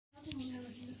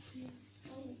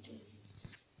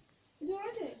इधर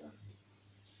आ जाएगा।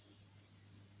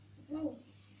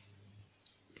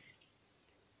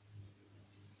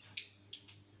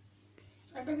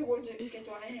 अंकल से बोल के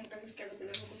तो आए हैं, अंकल इस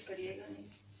कैटरपिलर को कुछ करिएगा नहीं।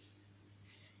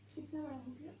 कितना बड़ा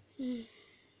हो गया?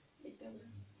 इतना बड़ा।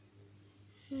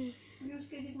 अभी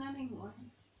उसके जितना नहीं हुआ है।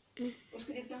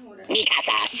 उसके जितना हो रहा है।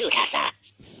 Mikasa, Sukasa.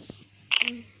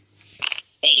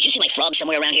 Hey, did you see my frog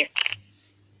somewhere around here?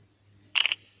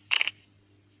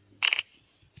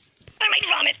 I might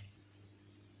vomit.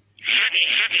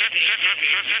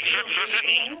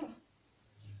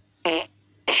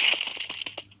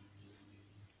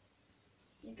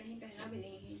 ये कहीं पहना भी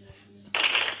नहीं है।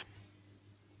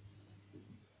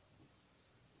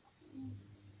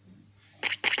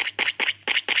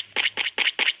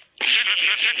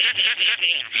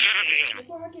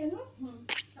 देखो आ गया ना?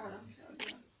 आराम से आ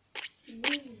गया।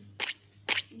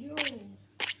 यो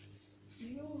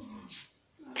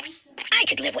आराम से। I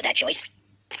could live with that choice.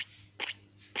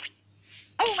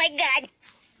 Oh my God!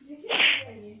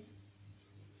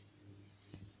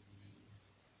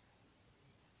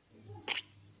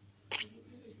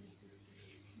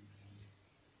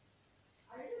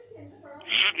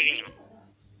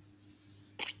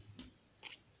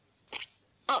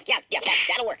 Oh yeah,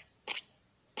 that'll work.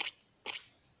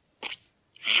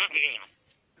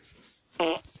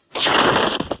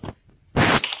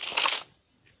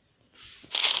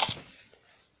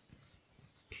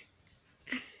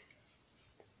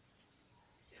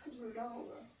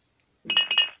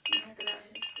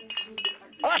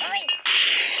 Oh, hi.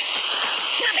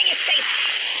 Nothing is safe.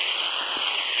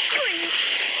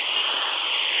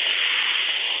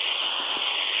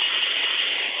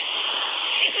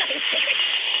 It's nothing sacred.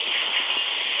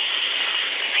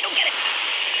 I don't get it.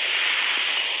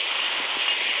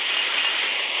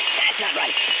 That's not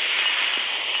right.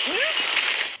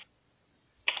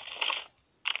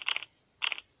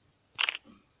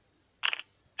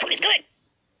 Food is good.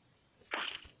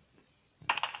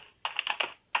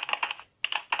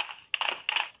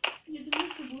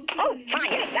 Oh,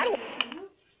 fine, yes, that'll...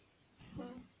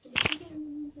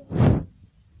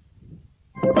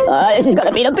 this is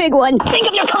gonna be the big one. Think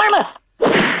of your karma!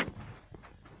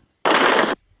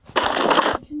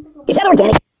 Is that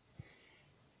organic?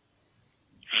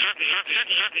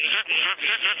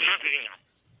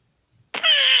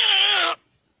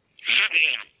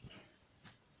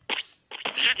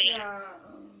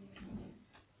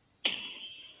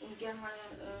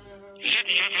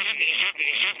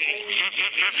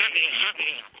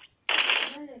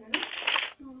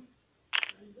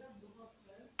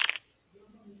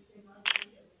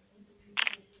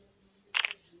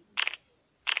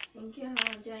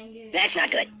 That's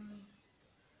not good.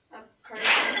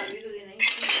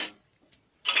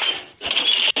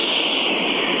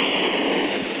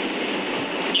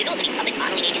 You know the public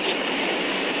modeling agencies?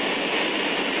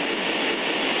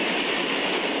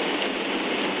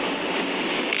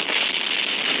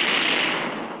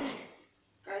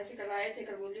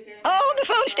 Oh, the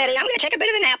phone's steady. I'm gonna take a bit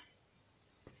of a nap.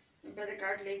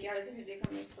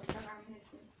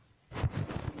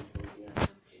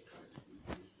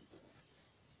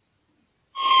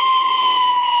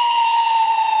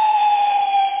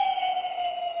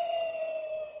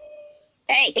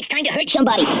 Hey, it's time to hurt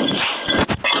somebody.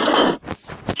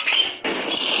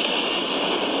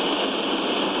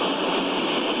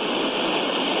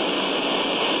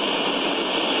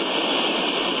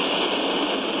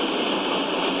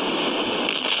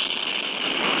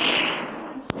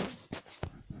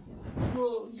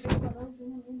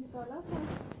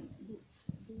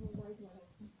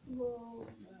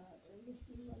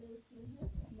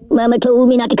 Mama told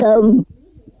me not to come.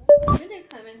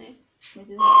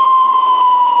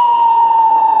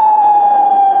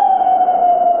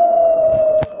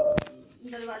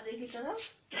 दरवाजे की तरफ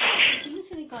इसी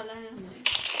से निकाला है हमने।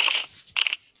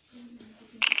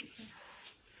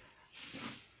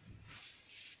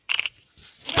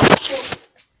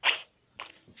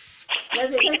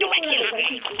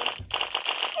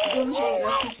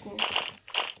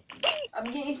 अब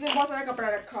ये इसमें बहुत सारा कपड़ा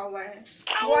रखा हुआ है।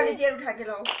 वो वाली चेयर उठा के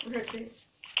लाओ उधर से।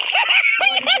 वो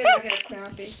वाली चेयर रखो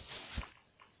यहाँ पे।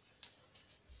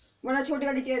 वरना छोटी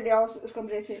वाली चेयर ले आओ उस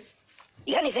कमरे से।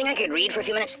 You got anything I could read for a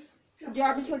few minutes? जो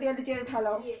आप छोटी वाली चेयर उठा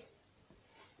लाओ।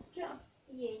 क्या?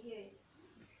 ये।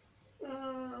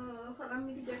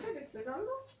 खलामी की जैकेट इस पे डाल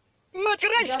दो।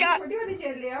 Matryoshka! छोटी वाली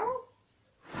चेयर ले आओ।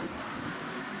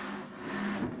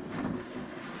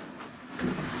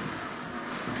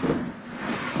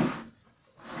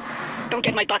 Don't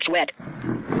get my box wet.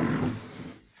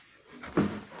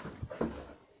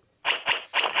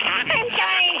 I'm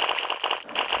dying!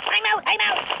 I'm out! I'm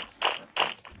out.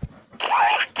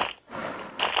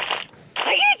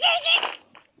 Are you shaking?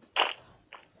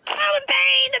 Oh, the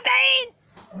pain, the pain.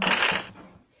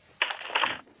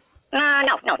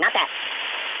 No, not that.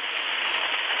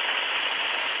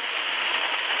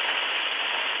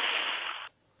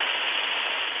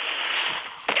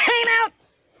 I'm out.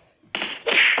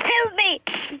 Help me.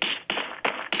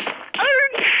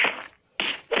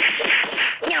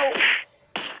 No.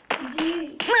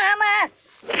 Gee. Mama.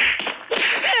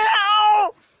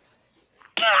 No.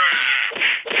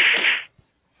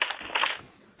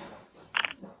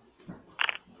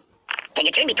 Can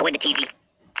you turn me toward the TV?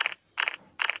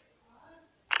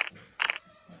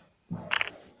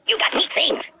 You got neat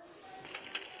things.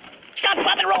 Stop,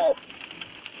 flop, and roll.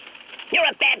 You're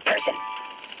a bad person.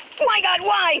 My God,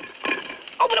 why?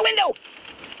 Open the window.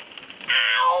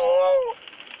 Ow!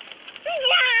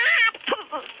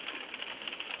 Stop!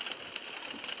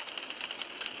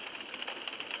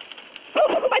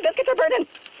 Oh, my biscuits are burning.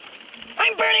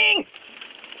 I'm burning.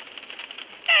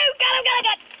 Oh,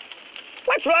 God.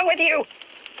 What's wrong with you?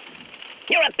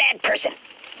 You're a bad person.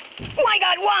 My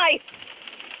God, why?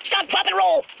 Stop, flop, and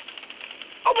roll.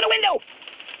 Open the window.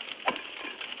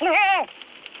 Oh.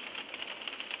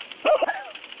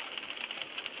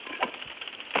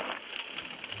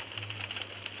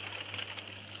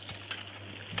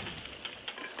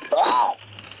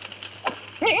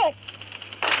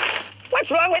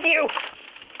 What's wrong with you?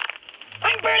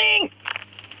 I'm burning.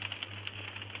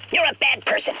 You're a bad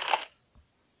person.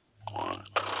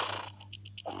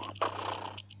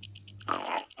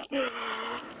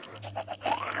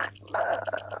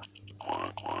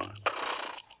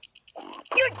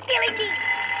 You're killing me.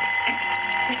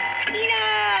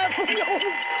 Enough.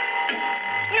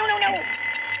 No.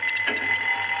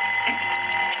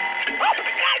 Oh,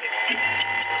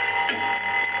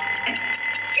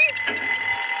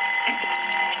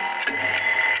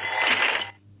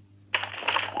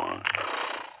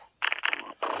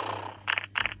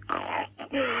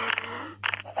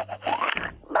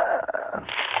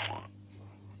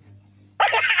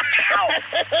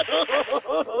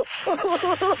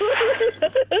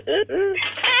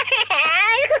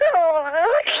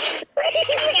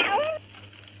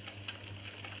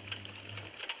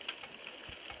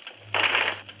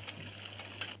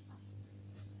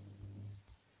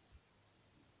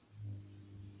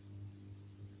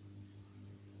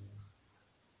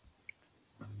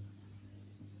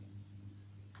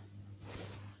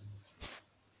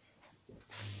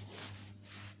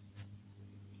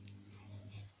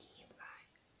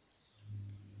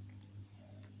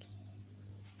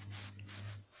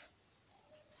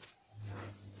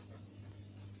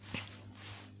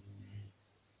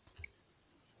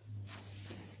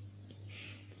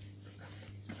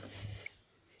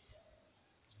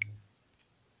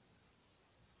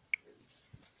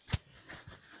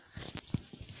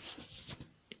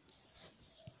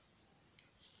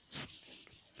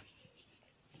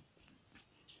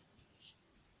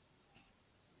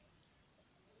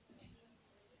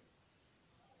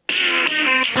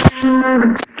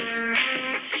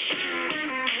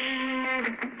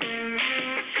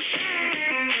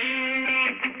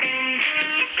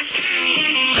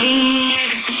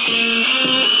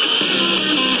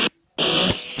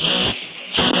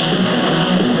 God.